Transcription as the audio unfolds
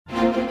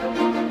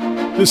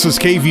This is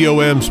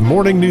KVOM's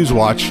Morning News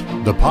Watch,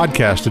 the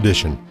podcast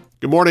edition.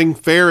 Good morning.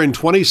 Fair in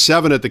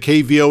 27 at the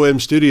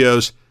KVOM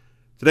studios.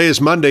 Today is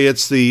Monday.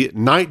 It's the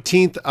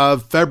 19th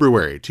of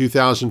February,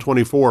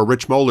 2024.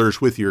 Rich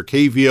Mollers with your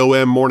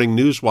KVOM Morning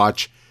News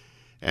Watch.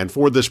 And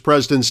for this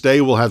President's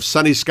Day, we'll have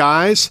sunny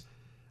skies,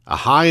 a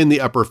high in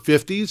the upper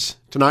 50s.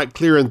 Tonight,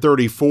 clear in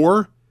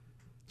 34.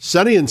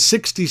 Sunny and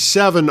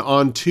 67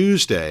 on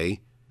Tuesday.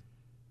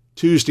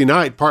 Tuesday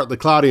night, partly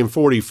cloudy and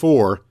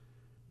 44.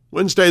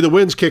 Wednesday, the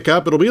winds kick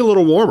up. It'll be a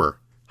little warmer.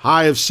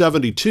 High of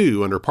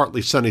 72 under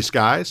partly sunny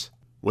skies.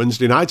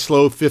 Wednesday night's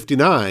low of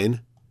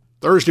 59.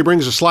 Thursday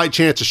brings a slight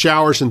chance of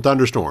showers and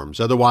thunderstorms.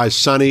 Otherwise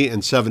sunny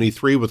and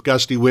 73 with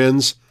gusty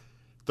winds.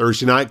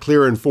 Thursday night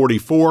clear and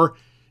 44.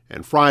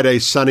 And Friday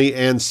sunny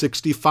and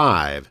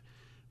 65.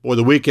 Boy,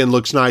 the weekend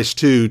looks nice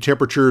too.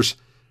 Temperatures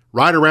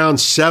right around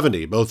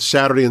 70 both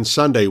Saturday and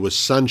Sunday with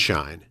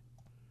sunshine.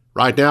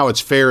 Right now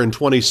it's fair in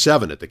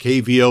 27 at the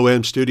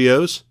KVOM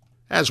studios.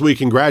 As we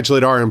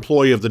congratulate our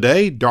employee of the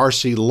day,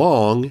 Darcy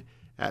Long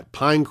at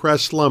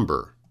Pinecrest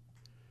Lumber.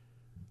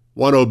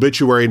 One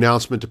obituary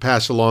announcement to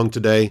pass along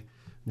today.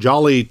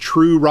 Jolly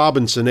True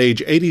Robinson,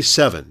 age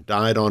 87,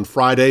 died on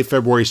Friday,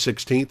 February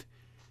 16th.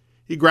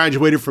 He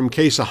graduated from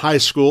Casa High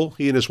School.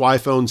 He and his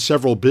wife owned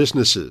several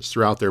businesses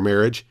throughout their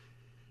marriage.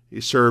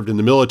 He served in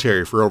the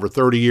military for over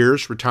 30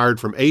 years, retired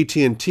from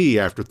AT&T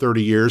after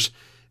 30 years,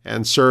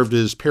 and served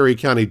as Perry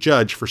County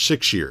judge for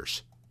 6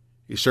 years.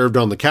 He served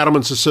on the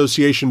Cattlemen's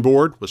Association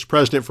Board, was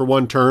president for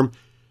one term,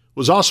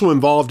 was also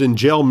involved in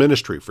jail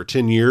ministry for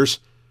 10 years,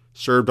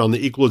 served on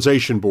the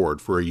Equalization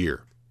Board for a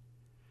year.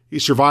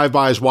 He's survived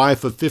by his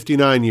wife of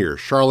 59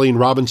 years, Charlene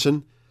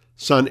Robinson,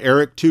 son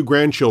Eric, 2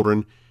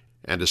 grandchildren,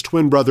 and his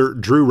twin brother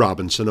Drew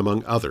Robinson,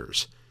 among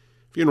others.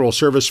 Funeral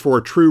service for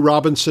True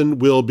Robinson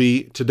will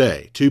be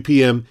today, 2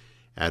 p.m.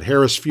 at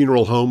Harris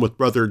Funeral Home with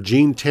brother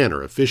Gene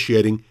Tanner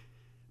officiating.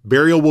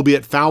 Burial will be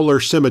at Fowler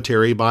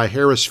Cemetery by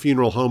Harris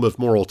Funeral Home of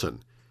Morrilton.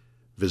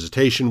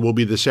 Visitation will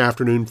be this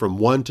afternoon from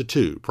 1 to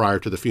 2 prior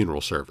to the funeral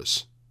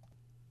service.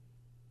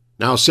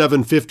 Now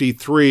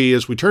 7:53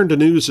 as we turn to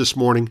news this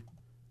morning.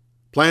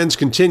 Plans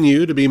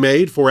continue to be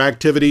made for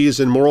activities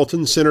in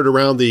Morrilton centered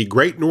around the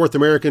Great North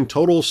American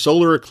Total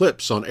Solar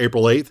Eclipse on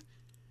April 8th.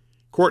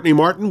 Courtney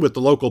Martin with the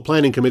local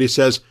planning committee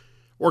says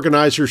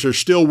organizers are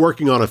still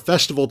working on a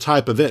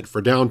festival-type event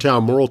for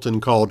downtown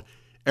Morrilton called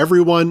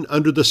Everyone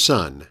Under the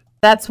Sun.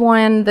 That's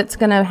one that's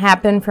going to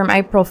happen from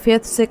April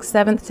 5th, 6th,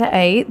 7th to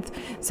 8th.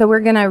 So we're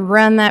going to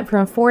run that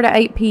from 4 to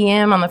 8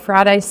 p.m. on the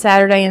Friday,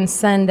 Saturday, and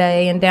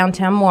Sunday in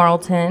downtown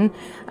Morrilton.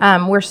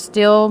 We're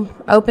still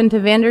open to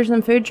vendors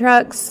and food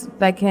trucks.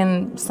 They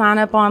can sign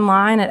up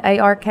online at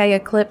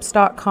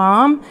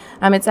arkeclipse.com.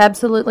 It's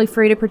absolutely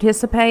free to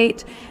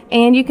participate.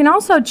 And you can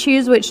also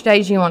choose which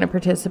days you want to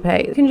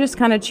participate. You can just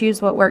kind of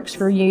choose what works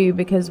for you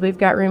because we've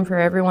got room for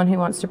everyone who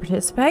wants to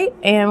participate.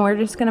 And we're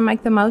just going to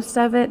make the most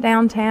of it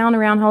downtown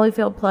around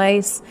Holyfield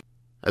Place.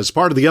 As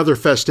part of the other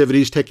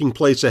festivities taking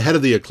place ahead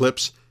of the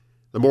eclipse,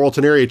 the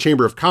Morrilton Area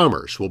Chamber of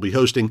Commerce will be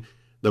hosting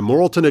the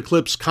Morrilton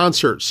Eclipse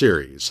Concert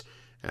Series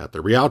at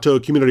the Rialto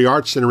Community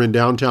Arts Center in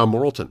downtown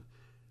Morrilton.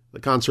 The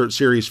concert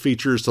series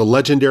features the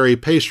legendary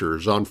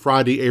Pacers on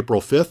Friday,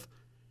 April 5th,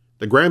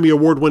 the Grammy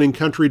Award-winning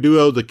country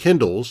duo The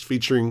Kendalls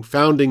featuring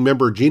founding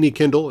member Jeannie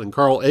Kendall and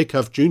Carl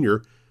Acuff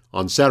Jr.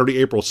 on Saturday,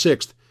 April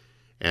 6th,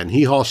 and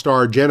Hee Haw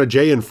star Jana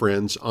Jay and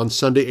Friends on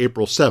Sunday,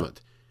 April 7th.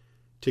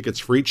 Tickets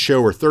for each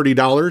show are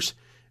 $30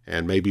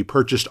 and may be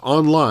purchased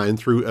online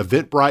through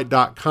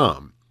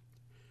eventbrite.com.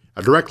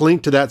 A direct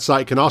link to that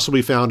site can also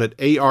be found at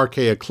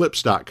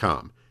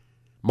arkeclipse.com.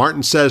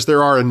 Martin says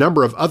there are a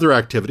number of other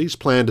activities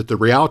planned at the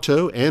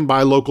Rialto and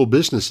by local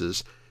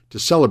businesses to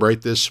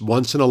celebrate this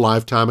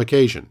once-in-a-lifetime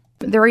occasion.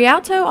 The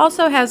Rialto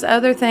also has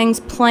other things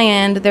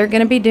planned. They're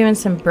going to be doing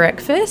some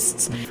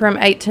breakfasts from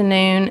 8 to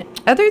noon.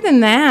 Other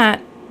than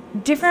that,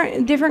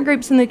 different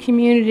groups in the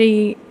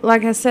community,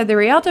 like I said, the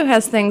Rialto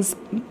has things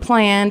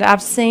planned.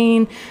 I've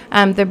seen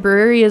the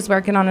brewery is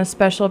working on a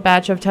special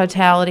batch of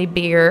Totality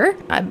beer.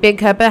 Big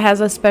Cuppa has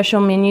a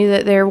special menu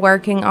that they're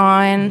working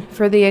on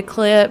for the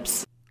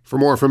eclipse. For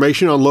more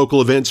information on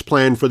local events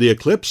planned for the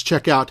eclipse,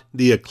 check out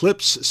the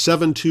Eclipse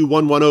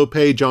 72110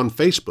 page on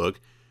Facebook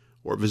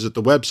or visit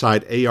the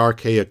website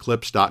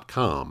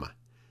arkeclipse.com.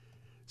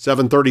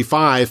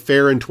 7:35,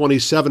 fair in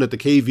 27 at the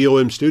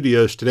KVOM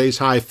studios. Today's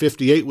high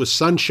 58 with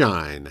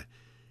sunshine.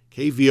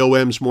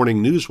 KVOM's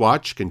Morning News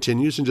Watch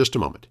continues in just a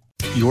moment.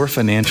 Your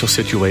financial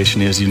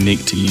situation is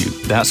unique to you.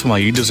 That's why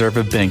you deserve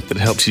a bank that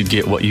helps you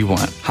get what you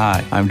want.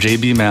 Hi, I'm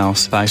JB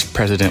Mouse, Vice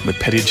President with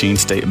Petit Jean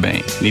State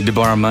Bank. Need to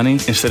borrow money?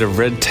 Instead of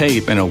red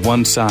tape and a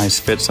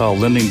one-size-fits-all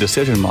lending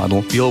decision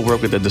model, you'll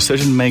work with a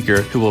decision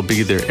maker who will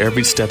be there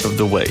every step of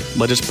the way.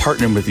 Let us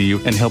partner with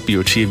you and help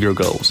you achieve your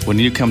goals. When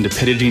you come to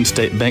Petit Jean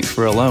State Bank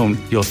for a loan,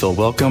 you'll feel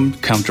welcome,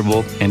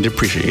 comfortable, and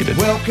appreciated.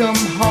 Welcome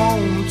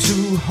home to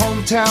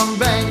hometown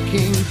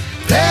banking.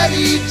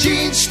 Petit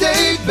Jean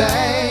State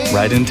Bank.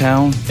 Right in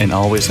town and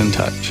always in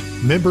touch.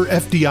 Member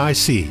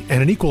FDIC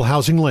and an equal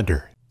housing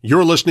lender.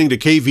 You're listening to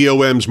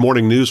KVOM's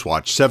Morning News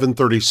Watch,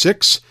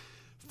 7:36.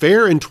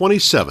 Fair in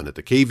 27 at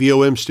the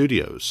KVOM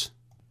studios.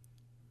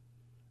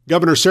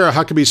 Governor Sarah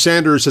Huckabee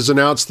Sanders has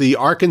announced the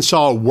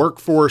Arkansas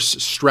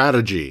Workforce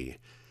Strategy,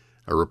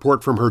 a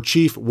report from her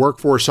Chief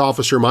Workforce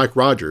Officer, Mike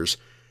Rogers,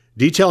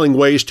 detailing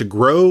ways to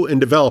grow and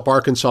develop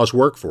Arkansas's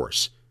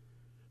workforce.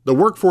 The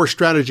Workforce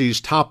Strategy's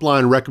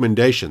top-line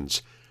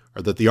recommendations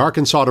are that the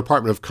Arkansas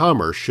Department of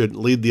Commerce should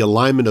lead the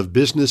alignment of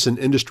business and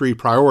industry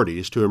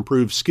priorities to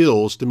improve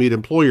skills to meet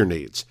employer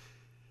needs.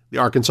 The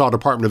Arkansas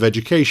Department of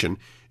Education,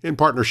 in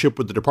partnership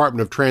with the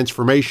Department of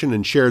Transformation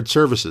and Shared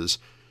Services,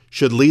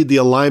 should lead the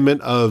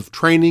alignment of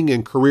training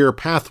and career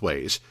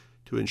pathways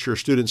to ensure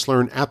students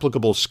learn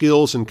applicable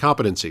skills and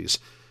competencies,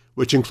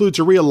 which includes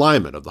a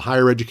realignment of the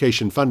higher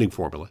education funding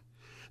formula.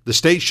 The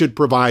state should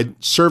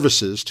provide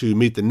services to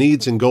meet the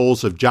needs and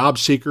goals of job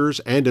seekers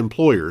and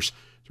employers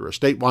through a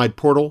statewide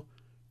portal,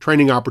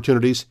 training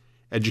opportunities,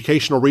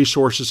 educational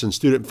resources and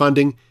student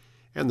funding,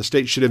 and the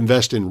state should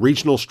invest in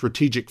regional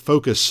strategic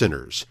focus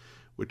centers,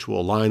 which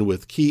will align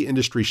with key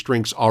industry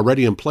strengths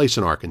already in place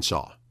in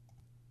Arkansas.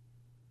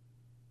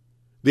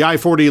 The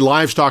I-40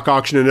 Livestock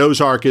Auction in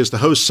Ozark is the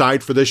host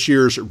site for this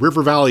year's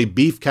River Valley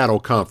Beef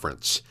Cattle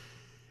Conference.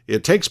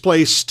 It takes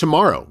place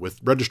tomorrow, with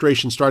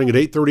registration starting at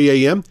 8:30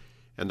 a.m.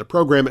 and the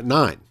program at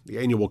 9. The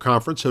annual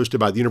conference, hosted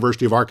by the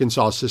University of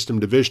Arkansas System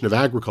Division of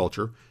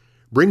Agriculture,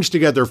 brings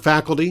together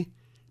faculty,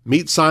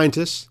 meat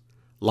scientists,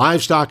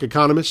 livestock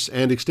economists,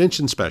 and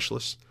extension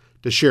specialists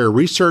to share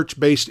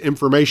research-based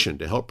information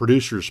to help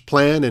producers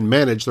plan and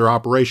manage their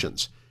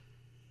operations.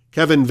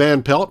 Kevin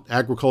Van Pelt,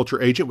 agriculture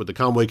agent with the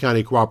Conway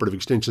County Cooperative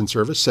Extension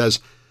Service,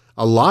 says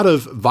a lot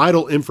of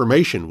vital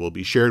information will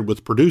be shared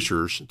with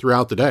producers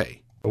throughout the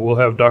day. We'll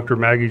have Dr.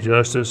 Maggie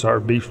Justice, our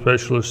beef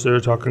specialist there,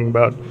 talking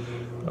about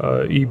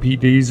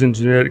EPDs and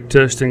genetic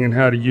testing and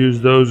how to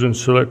use those in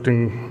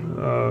selecting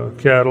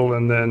cattle.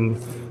 And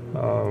then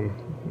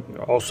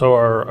also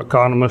our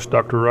economist,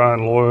 Dr.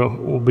 Ryan Loyal,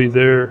 will be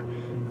there.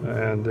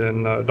 And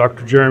then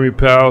Dr. Jeremy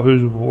Powell,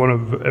 who's one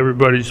of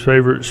everybody's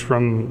favorites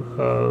from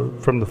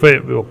the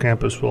Fayetteville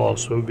campus, will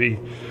also be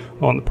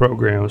on the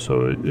program.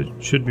 So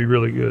it should be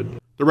really good.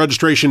 The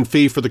registration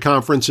fee for the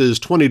conference is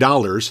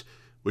 $20,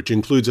 which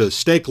includes a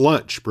steak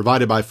lunch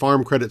provided by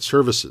Farm Credit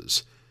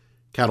Services.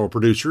 Cattle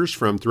producers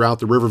from throughout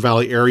the River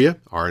Valley area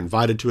are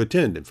invited to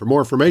attend, and for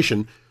more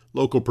information,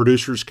 local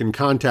producers can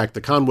contact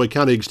the Conway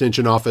County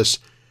Extension Office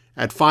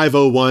at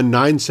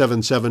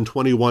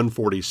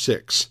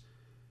 501-977-2146.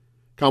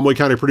 Conway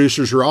County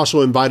producers are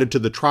also invited to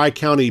the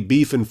Tri-County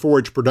Beef and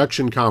Forage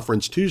Production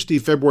Conference Tuesday,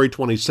 February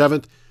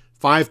 27th,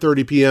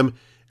 5:30 p.m.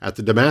 at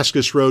the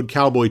Damascus Road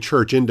Cowboy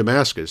Church in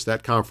Damascus.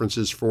 That conference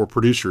is for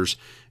producers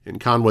in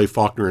Conway,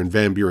 Faulkner, and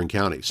Van Buren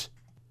counties.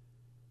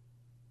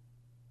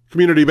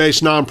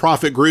 Community-based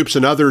nonprofit groups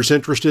and others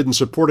interested in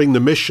supporting the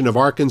mission of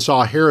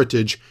Arkansas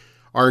Heritage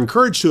are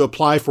encouraged to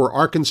apply for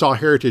Arkansas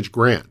Heritage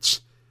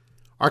grants.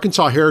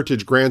 Arkansas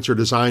Heritage grants are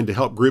designed to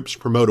help groups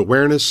promote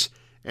awareness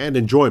and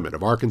enjoyment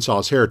of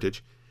Arkansas's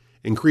heritage,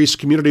 increase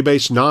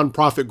community-based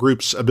nonprofit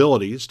groups'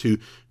 abilities to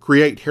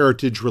create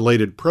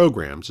heritage-related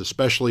programs,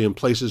 especially in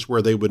places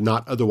where they would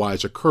not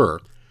otherwise occur,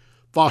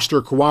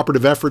 foster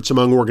cooperative efforts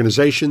among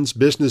organizations,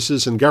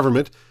 businesses, and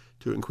government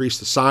to increase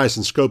the size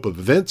and scope of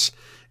events,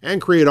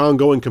 and create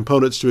ongoing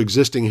components to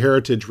existing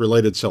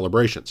heritage-related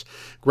celebrations.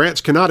 Grants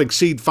cannot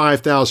exceed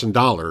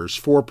 $5,000.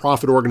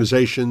 For-profit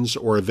organizations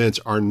or events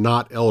are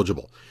not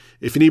eligible.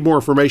 If you need more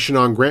information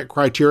on grant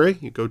criteria,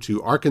 you go to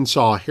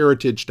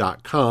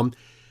arkansasheritage.com.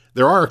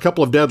 There are a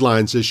couple of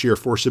deadlines this year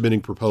for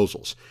submitting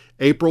proposals,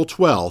 April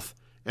 12th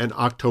and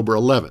October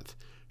 11th.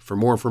 For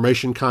more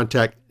information,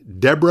 contact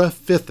Deborah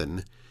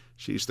Fithen.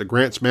 She's the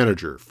grants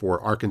manager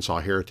for Arkansas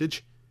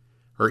Heritage.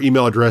 Her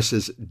email address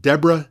is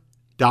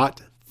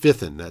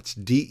deborah.fithen, that's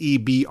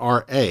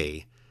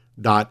DEBRA.FITHEN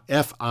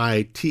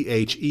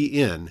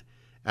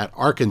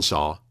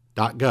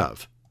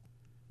 @arkansas.gov.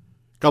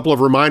 Couple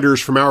of reminders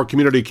from our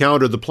community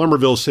calendar. The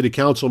Plumerville City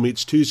Council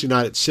meets Tuesday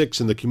night at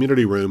 6 in the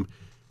community room.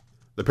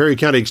 The Perry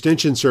County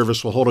Extension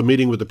Service will hold a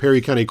meeting with the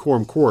Perry County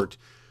Quorum Court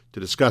to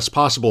discuss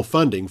possible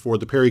funding for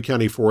the Perry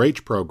County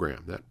 4-H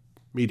program. That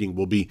meeting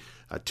will be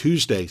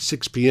Tuesday,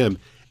 6 p.m.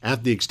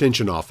 at the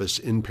Extension Office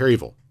in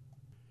Perryville.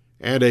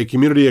 And a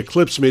community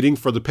eclipse meeting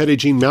for the Petit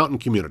Jean Mountain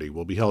community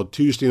will be held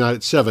Tuesday night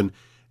at 7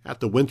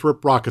 at the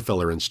Winthrop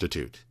Rockefeller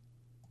Institute.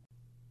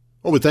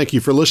 Well, we thank you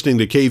for listening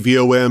to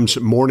KVOM's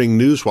Morning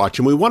News Watch,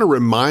 and we want to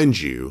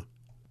remind you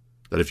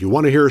that if you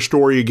want to hear a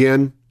story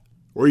again,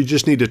 or you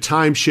just need to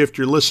time shift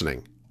your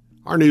listening,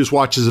 our News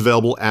Watch is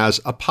available as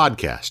a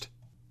podcast.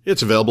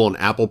 It's available on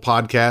Apple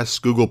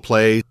Podcasts, Google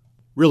Play,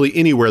 really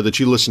anywhere that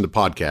you listen to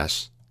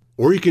podcasts,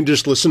 or you can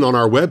just listen on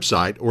our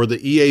website or the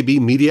EAB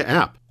Media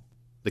app.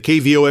 The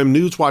KVOM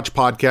News Watch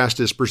podcast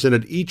is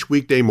presented each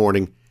weekday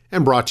morning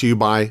and brought to you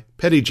by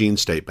Petit Jean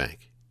State Bank.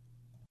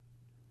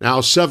 Now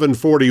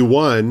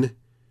 7:41,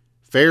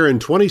 fair and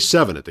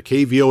 27 at the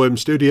KVOM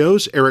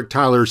studios. Eric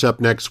Tyler's up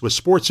next with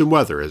sports and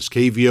weather as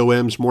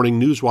KVOM's Morning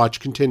News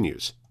Watch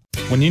continues.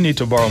 When you need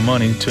to borrow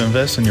money to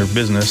invest in your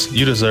business,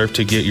 you deserve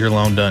to get your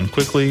loan done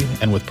quickly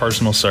and with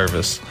personal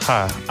service.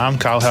 Hi, I'm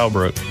Kyle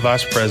Halbrook,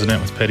 Vice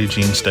President with Petit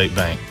Jean State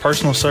Bank.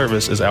 Personal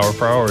service is our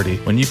priority.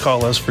 When you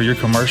call us for your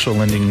commercial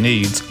lending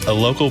needs, a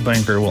local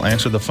banker will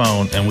answer the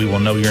phone and we will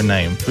know your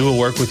name. We will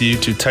work with you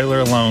to tailor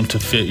a loan to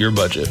fit your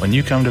budget. When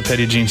you come to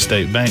Petit Jean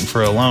State Bank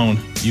for a loan,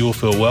 you will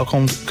feel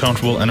welcomed,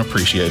 comfortable, and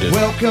appreciated.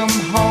 Welcome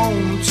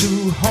home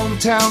to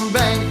hometown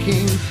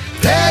banking.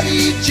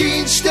 Petit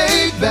Jean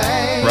State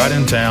Bank. Right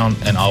in town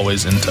and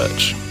always in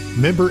touch.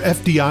 Member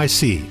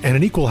FDIC and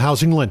an equal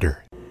housing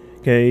lender.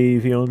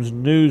 KVOM's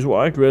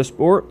NewsWatch West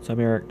Sports. I'm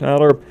Eric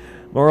Tyler.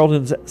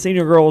 Marlton's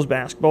senior girls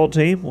basketball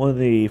team won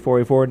the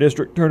 4A4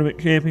 District Tournament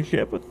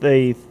Championship with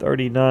a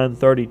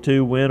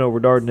 39-32 win over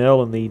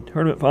Dardanelle in the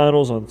tournament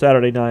finals on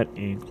Saturday night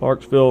in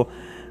Clarksville.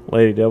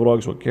 Lady Devil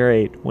Dogs will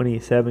carry a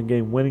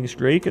 27-game winning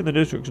streak and the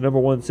district's number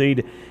 1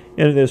 seed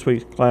into this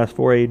week's Class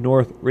 4A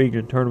North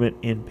Region Tournament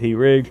in Pea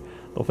Ridge.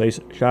 They'll face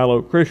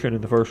Shiloh Christian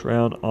in the first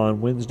round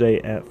on Wednesday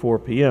at 4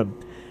 p.m.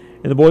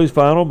 In the boys'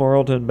 final,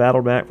 Marlton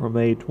battled back from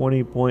a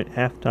 20-point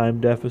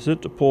halftime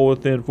deficit to pull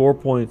within 4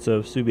 points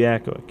of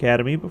Subiaco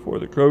Academy before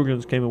the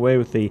Trojans came away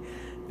with the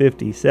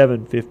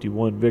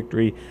 57-51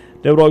 victory.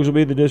 Devil Dogs will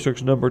be the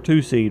district's number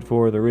 2 seed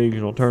for the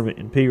regional tournament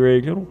in Pea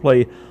Ridge and will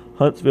play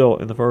Huntsville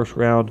in the first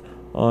round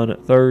on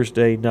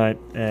Thursday night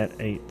at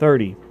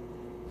 8:30.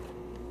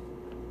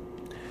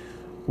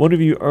 One of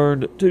you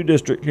earned 2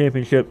 district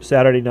championships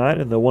Saturday night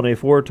in the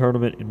 1A4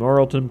 tournament in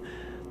Marlton.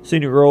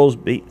 Senior girls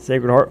beat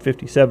Sacred Heart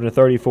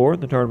 57-34 in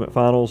the tournament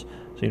finals.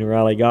 Senior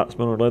Riley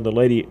Gottsmiller led the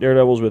Lady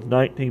Daredevils with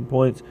 19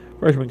 points.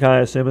 Freshman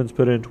Kaya Simmons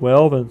put in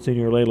 12, and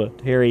senior Layla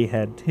Terry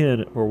had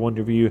 10 for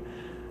Wonderview.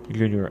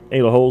 Junior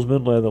Ayla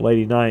Holzman led the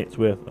Lady Knights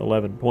with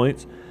 11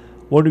 points.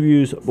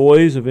 Wonderview's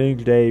boys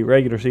avenged a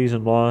regular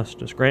season loss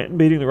to Scranton,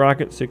 beating the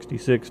Rockets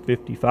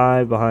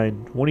 66-55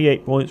 behind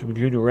 28 points from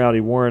junior Rowdy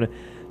Warren.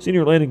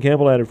 Senior Landon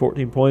Campbell added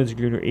 14 points.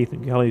 Junior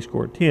Ethan Kelly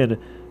scored 10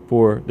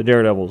 for the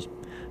Daredevils.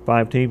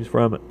 5 teams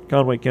from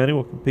Conway County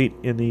will compete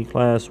in the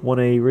Class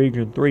 1A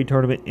Region 3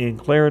 tournament in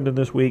Clarendon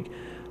this week.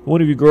 The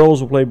Wonderview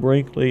girls will play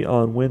Brinkley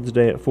on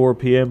Wednesday at 4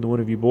 p.m. The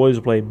Wonderview boys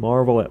will play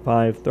Marvel at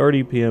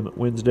 5:30 p.m.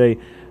 Wednesday.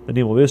 The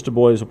Nemo Vista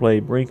boys will play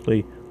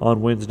Brinkley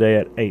on Wednesday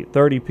at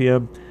 8:30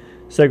 p.m.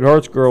 Sacred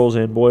Hearts girls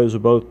and boys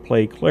will both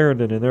play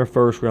Clarendon in their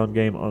first round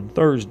game on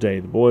Thursday.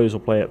 The boys will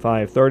play at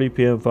 5:30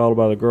 p.m., followed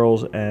by the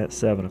girls at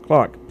 7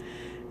 o'clock.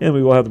 And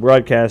we will have the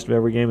broadcast of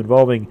every game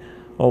involving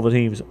all the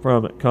teams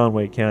from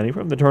Conway County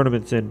from the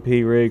tournaments in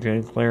Pea Ridge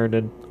and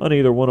Clarendon on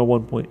either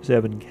 101.7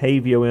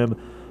 KVOM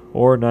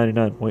or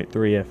 99.3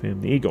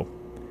 FM The Eagle.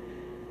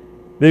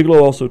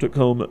 Bigelow also took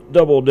home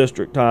double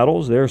district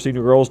titles. Their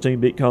senior girls team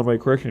beat Conway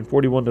Christian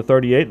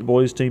 41-38. The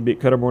boys team beat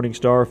Cutter Morning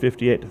Star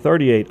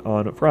 58-38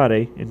 on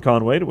Friday in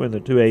Conway to win the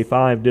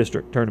 2A5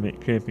 district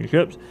tournament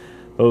championships.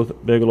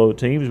 Both Bigelow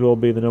teams will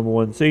be the number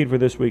 1 seed for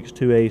this week's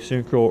 2A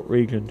Central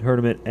Region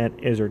tournament at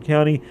Izard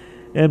County,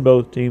 and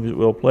both teams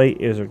will play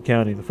Izard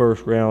County the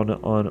first round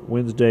on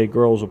Wednesday.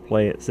 Girls will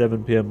play at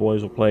 7 p.m.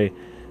 Boys will play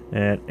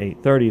at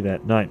 8:30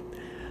 that night.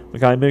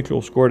 Mackay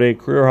Mitchell scored a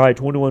career-high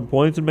 21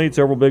 points and made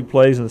several big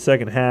plays in the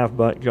second half,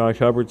 but Josh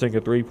Hubbard sank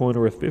a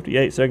 3-pointer with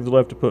 58 seconds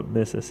left to put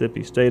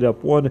Mississippi State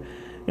up 1,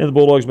 and the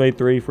Bulldogs made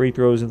 3 free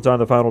throws inside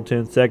the final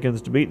 10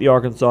 seconds to beat the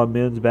Arkansas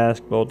men's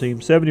basketball team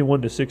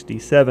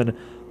 71-67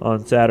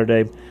 on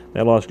Saturday.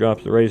 That loss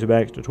drops the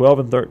Razorbacks to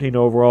 12-13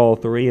 overall,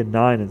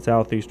 3-9 in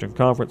Southeastern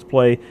Conference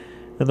play,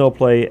 and they'll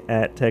play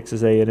at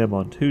Texas A&M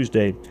on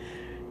Tuesday.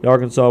 The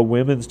Arkansas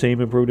women's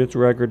team improved its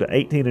record to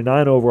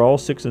 18-9 overall,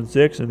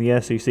 6-6 in the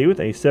SEC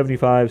with a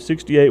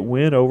 75-68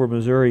 win over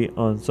Missouri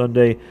on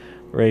Sunday.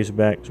 The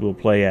Razorbacks will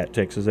play at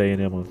Texas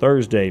A&M on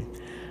Thursday.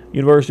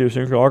 University of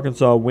Central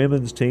Arkansas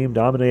women's team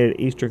dominated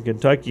Eastern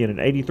Kentucky in an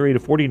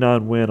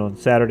 83-49 win on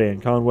Saturday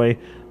in Conway.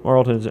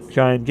 Marlton's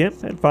Cheyenne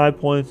Kemp had 5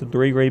 points and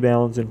 3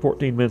 rebounds in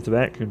 14 minutes of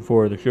action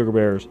for the Sugar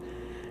Bears.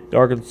 The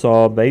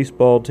Arkansas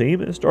baseball team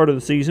has started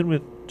the season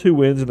with 2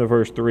 wins in the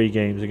first 3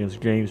 games against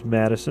James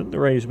Madison. The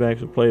Razorbacks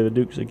will play the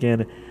Dukes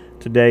again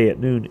today at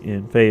noon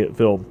in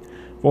Fayetteville.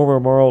 Former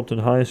Marlton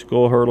High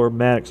School hurler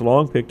Maddox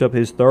Long picked up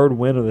his 3rd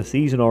win of the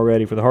season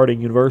already for the Harding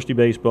University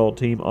baseball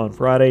team on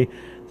Friday.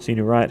 The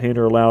senior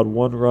right-hander allowed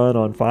 1 run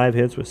on 5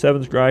 hits with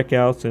 7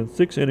 strikeouts and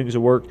 6 innings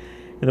of work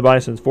in the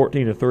Bison's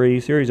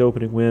 14-3 series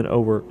opening win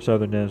over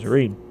Southern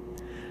Nazarene.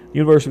 The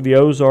University of the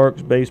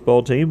Ozarks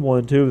baseball team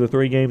won 2 of the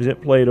 3 games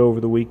it played over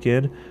the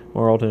weekend.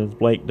 Marlton's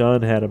Blake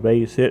Dunn had a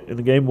base hit in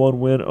the Game 1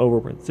 win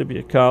over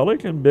Principia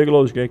College, and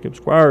Bigelow's Jacob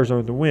Squires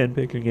earned the win,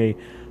 pitching a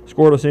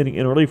scoreless inning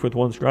in relief with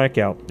 1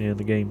 strikeout in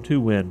the Game 2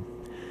 win.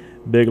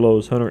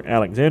 Bigelow's Hunter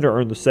Alexander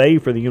earned the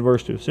save for the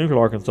University of Central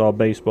Arkansas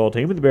baseball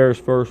team in the Bears'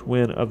 first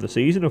win of the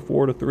season, a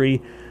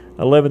 4-3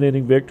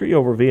 11-inning victory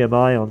over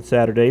VMI on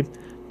Saturday.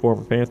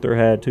 Former Panther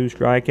had 2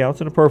 strikeouts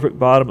and a perfect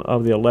bottom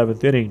of the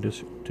 11th inning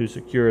to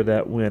secure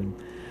that win.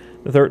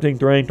 The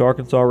 13th ranked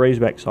Arkansas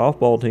Razorback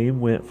softball team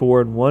went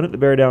 4-1 at the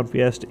Bear Down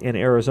Fiesta in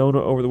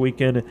Arizona over the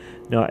weekend.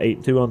 Now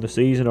 8-2 on the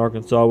season.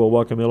 Arkansas will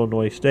welcome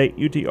Illinois State,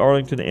 UT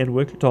Arlington, and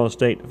Wichita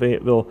State to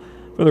Fayetteville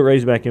for the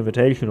Razorback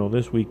Invitational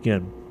this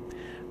weekend.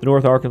 The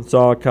North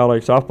Arkansas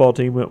College softball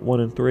team went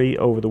 1-3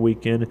 over the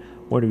weekend.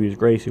 One of his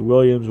Gracie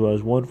Williams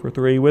was 1 for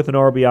 3 with an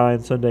RBI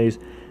in Sunday's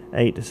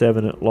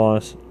 8-7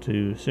 loss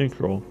to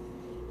Central.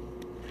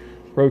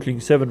 Approaching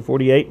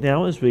 7:48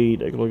 now as we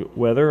take a look at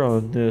weather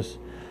on this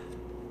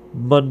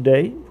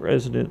Monday,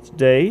 President's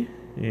Day.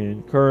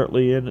 And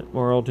currently in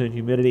Marlton,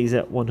 humidity is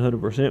at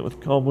 100% with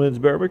calm winds,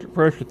 barometric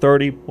pressure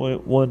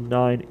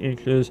 30.19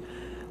 inches.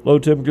 Low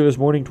temperature this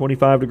morning,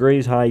 25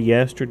 degrees, high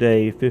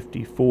yesterday,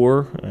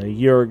 54. A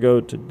year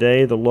ago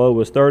today, the low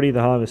was 30,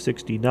 the high was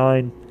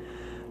 69.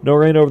 No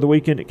rain over the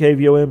weekend at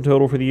KVOM,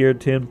 total for the year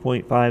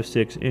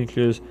 10.56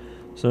 inches.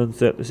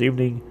 Sunset this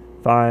evening,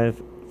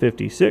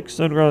 5:56.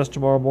 Sunrise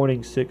tomorrow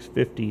morning,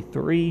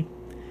 6:53.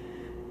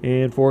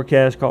 And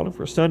forecast calling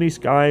for sunny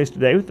skies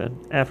today with an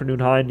afternoon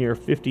high near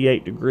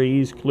 58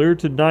 degrees. Clear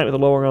tonight with a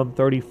low around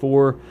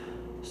 34.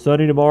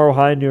 Sunny tomorrow,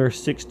 high near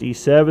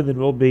 67. Then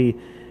we'll be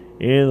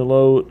in the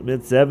low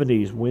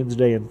mid-70s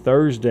Wednesday and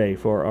Thursday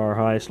for our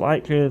high.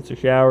 Slight chance of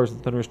showers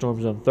and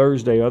thunderstorms on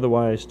Thursday,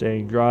 otherwise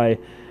staying dry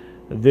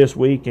this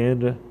week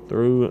and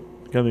through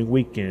the coming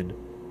weekend.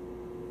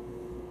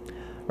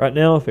 Right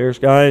now, fair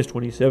skies,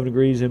 27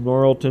 degrees in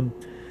Marlton,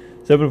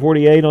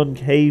 7:48 on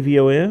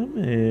KVOM,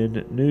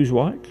 and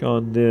NewsWatch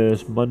on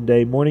this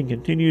Monday morning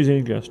continues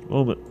in just a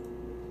moment.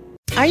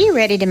 Are you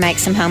ready to make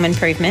some home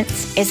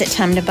improvements? Is it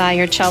time to buy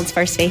your child's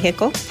first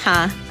vehicle?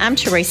 Hi, I'm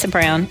Teresa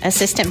Brown,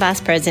 Assistant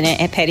Vice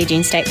President at Petty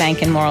Jean State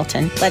Bank in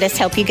Morrilton. Let us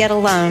help you get a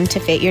loan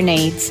to fit your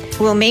needs.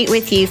 We'll meet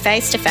with you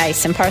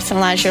face-to-face and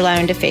personalize your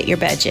loan to fit your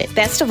budget.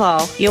 Best of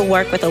all, you'll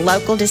work with a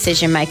local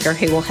decision maker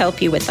who will help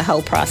you with the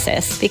whole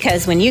process.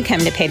 Because when you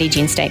come to Petty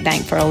Jean State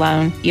Bank for a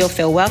loan, you'll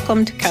feel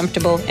welcomed,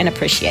 comfortable, and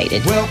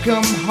appreciated.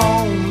 Welcome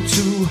home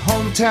to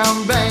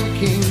hometown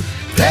banking.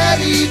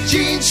 Petty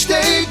Jean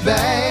State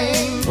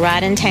Bank.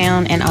 Right in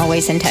town and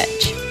always in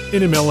touch.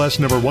 NMLS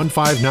number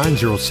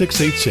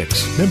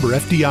 1590686, member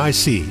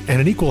FDIC, and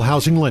an equal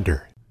housing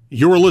lender.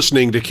 You're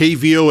listening to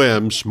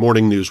KVOM's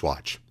Morning News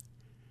Watch.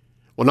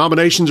 Well,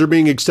 nominations are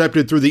being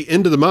accepted through the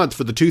end of the month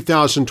for the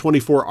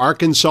 2024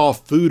 Arkansas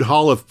Food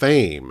Hall of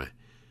Fame.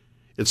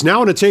 It's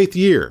now in its 8th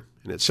year,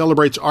 and it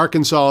celebrates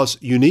Arkansas's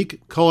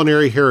unique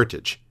culinary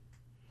heritage.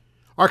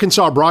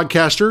 Arkansas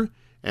broadcaster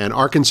and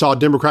Arkansas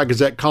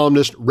Democrat-Gazette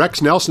columnist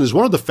Rex Nelson is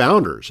one of the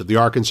founders of the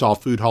Arkansas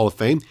Food Hall of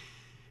Fame.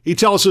 He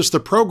tells us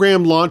the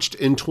program launched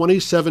in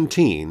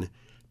 2017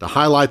 to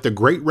highlight the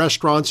great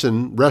restaurants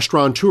and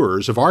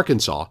restaurateurs of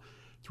Arkansas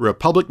through a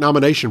public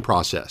nomination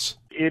process.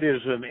 It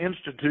is an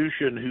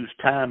institution whose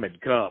time had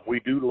come. We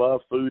do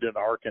love food in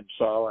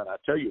Arkansas, and I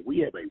tell you, we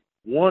have a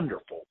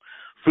wonderful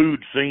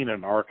food scene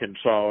in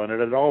Arkansas, and it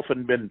had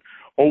often been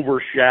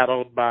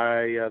overshadowed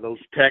by those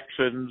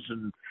Texans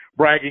and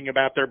bragging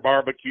about their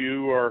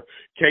barbecue or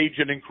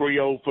Cajun and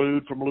Creole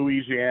food from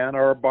Louisiana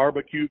or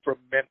barbecue from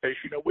Memphis.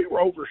 You know, we were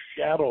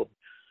overshadowed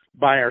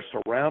by our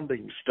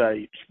surrounding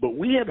states, but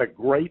we have a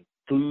great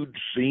food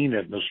scene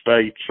in the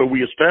state. So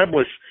we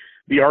established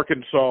the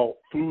Arkansas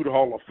Food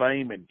Hall of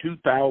Fame in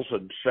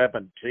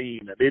 2017,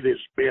 and it has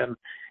been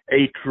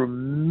a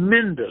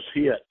tremendous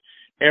hit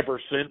ever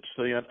since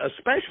then,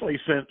 especially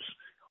since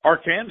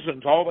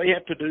Arkansans, all they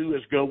have to do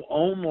is go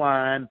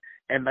online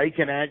and they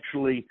can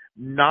actually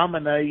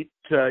nominate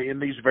in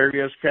these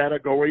various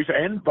categories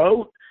and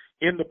vote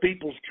in the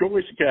People's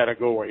Choice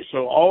category.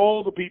 So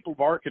all the people of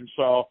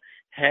Arkansas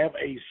have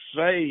a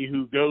say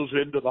who goes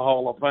into the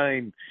Hall of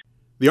Fame.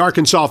 The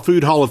Arkansas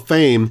Food Hall of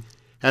Fame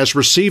has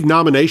received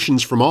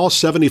nominations from all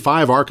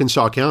 75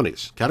 Arkansas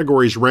counties.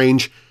 Categories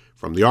range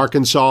from the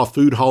Arkansas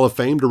Food Hall of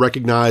Fame to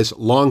recognize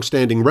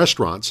long-standing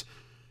restaurants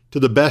to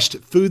the best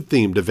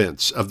food-themed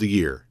events of the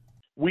year.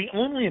 We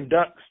only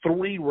induct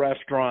 3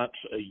 restaurants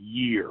a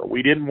year.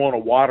 We didn't want to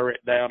water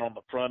it down on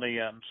the front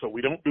end, so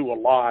we don't do a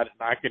lot.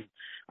 And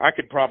I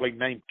could probably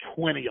name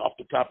 20 off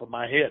the top of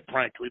my head,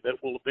 frankly,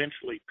 that will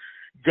eventually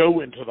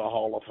go into the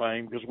Hall of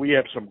Fame because we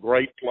have some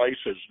great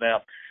places.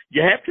 Now,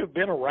 you have to have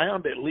been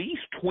around at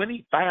least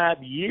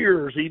 25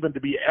 years even to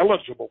be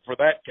eligible for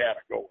that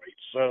category.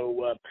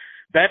 So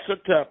that's a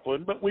tough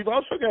one. But we've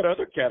also got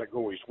other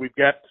categories. We've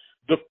got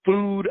the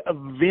food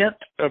event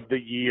of the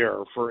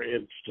year, for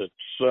instance.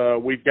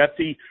 We've got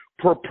the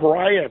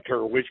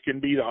proprietor, which can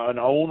be an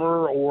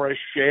owner or a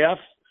chef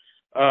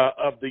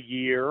of the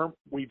year.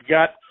 We've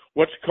got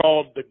what's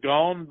called the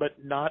Gone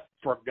But Not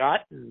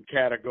Forgotten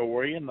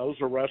category, and those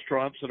are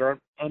restaurants that are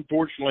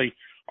unfortunately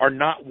are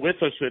not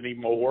with us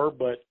anymore,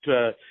 but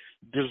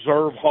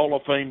deserve Hall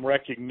of Fame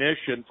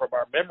recognition from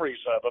our memories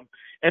of them.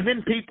 And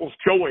then People's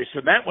Choice,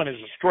 and that one is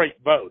a straight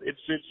vote. It's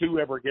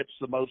whoever gets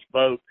the most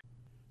votes.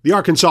 The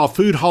Arkansas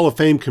Food Hall of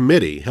Fame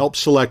Committee helps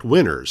select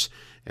winners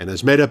and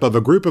is made up of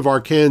a group of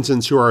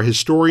Arkansans who are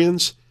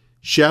historians,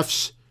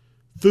 chefs,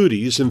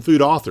 foodies, and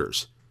food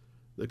authors.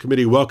 The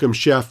committee welcomes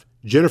Chef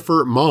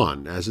Jennifer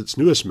Mon as its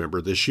newest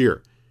member this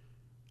year.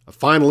 A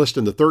finalist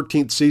in the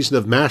 13th season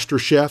of Master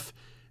Chef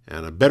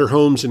and a Better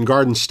Homes and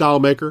Gardens style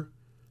maker,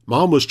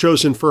 Mon was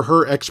chosen for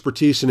her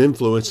expertise and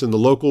influence in the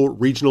local,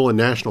 regional, and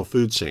national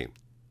food scene.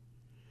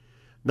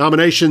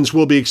 Nominations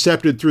will be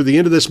accepted through the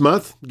end of this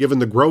month, given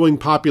the growing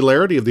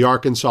popularity of the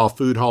Arkansas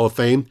Food Hall of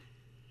Fame.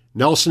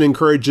 Nelson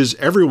encourages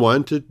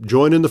everyone to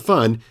join in the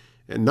fun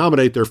and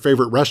nominate their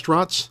favorite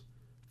restaurants,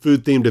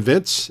 food-themed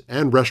events,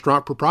 and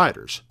restaurant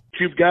proprietors.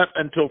 You've got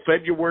until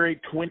February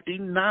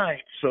 29th,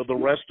 so the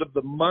rest of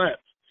the month,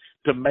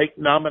 to make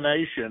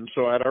nominations.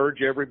 So I'd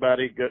urge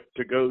everybody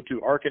to go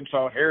to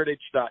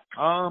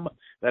ArkansasHeritage.com.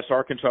 That's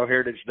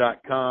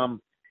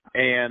ArkansasHeritage.com.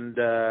 And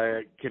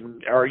you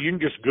can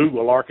just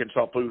Google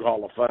Arkansas Food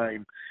Hall of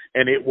Fame,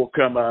 and it will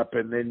come up,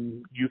 and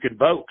then you can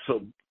vote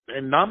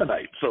and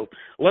nominate. So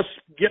let's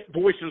get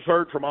voices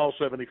heard from all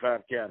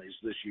 75 counties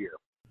this year.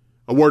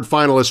 Award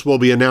finalists will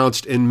be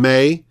announced in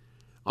May.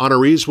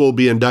 Honorees will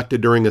be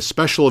inducted during a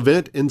special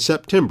event in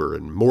September,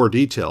 and more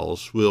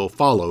details will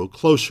follow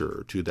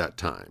closer to that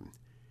time.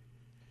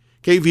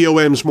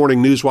 KVOM's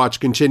Morning News Watch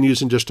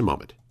continues in just a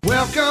moment.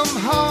 Welcome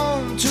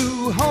home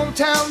to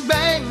hometown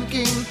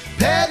banking,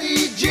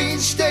 Petit Jean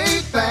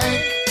State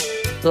Bank.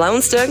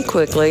 Loans done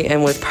quickly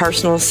and with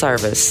personal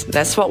service.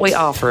 That's what we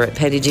offer at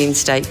Petit Jean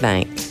State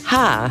Bank.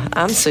 Hi,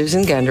 I'm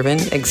Susan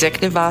Gunderman,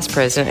 Executive Vice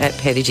President at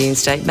Petit Jean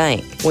State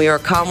Bank. We are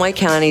Conway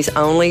County's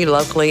only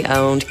locally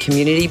owned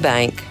community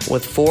bank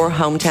with 4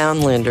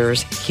 hometown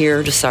lenders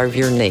here to serve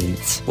your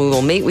needs. We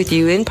will meet with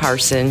you in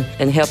person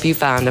and help you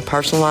find a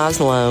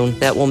personalized loan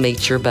that will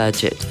meet your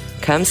budget.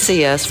 Come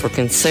see us for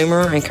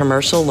consumer and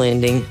commercial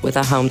lending with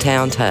a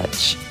hometown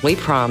touch. We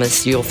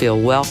promise you'll feel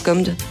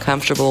welcomed,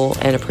 comfortable,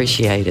 and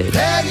appreciated.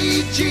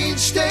 Petit Jean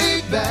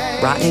State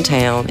Bank. Right in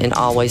town and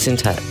always in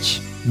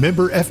touch.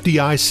 Member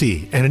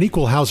FDIC and an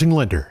equal housing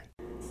lender.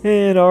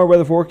 And our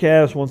weather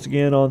forecast once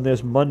again on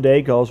this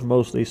Monday calls for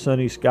mostly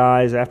sunny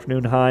skies.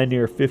 Afternoon high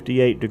near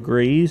 58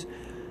 degrees.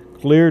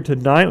 Clear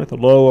tonight with a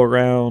low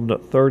around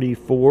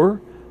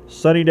 34.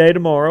 Sunny day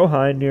tomorrow,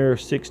 high near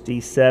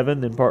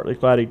 67, then partly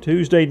cloudy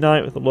Tuesday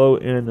night with a low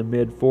in the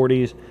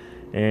mid-40s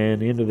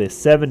and into the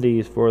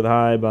 70s for the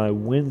high by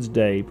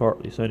Wednesday.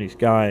 Partly sunny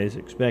skies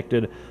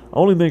expected.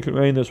 Only mention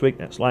rain this week,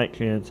 that slight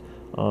chance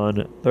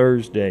on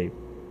Thursday.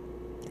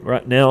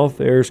 Right now,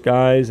 fair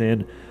skies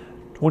and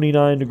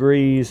 29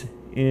 degrees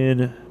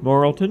in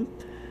Morrilton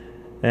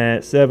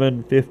at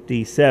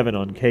 7:57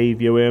 on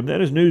KVOM.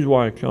 That is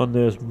NewsWatch on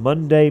this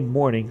Monday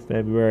morning,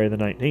 February the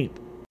 19th.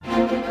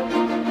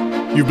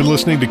 You've been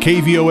listening to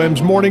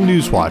KVOM's Morning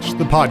News Watch,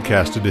 the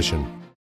podcast edition.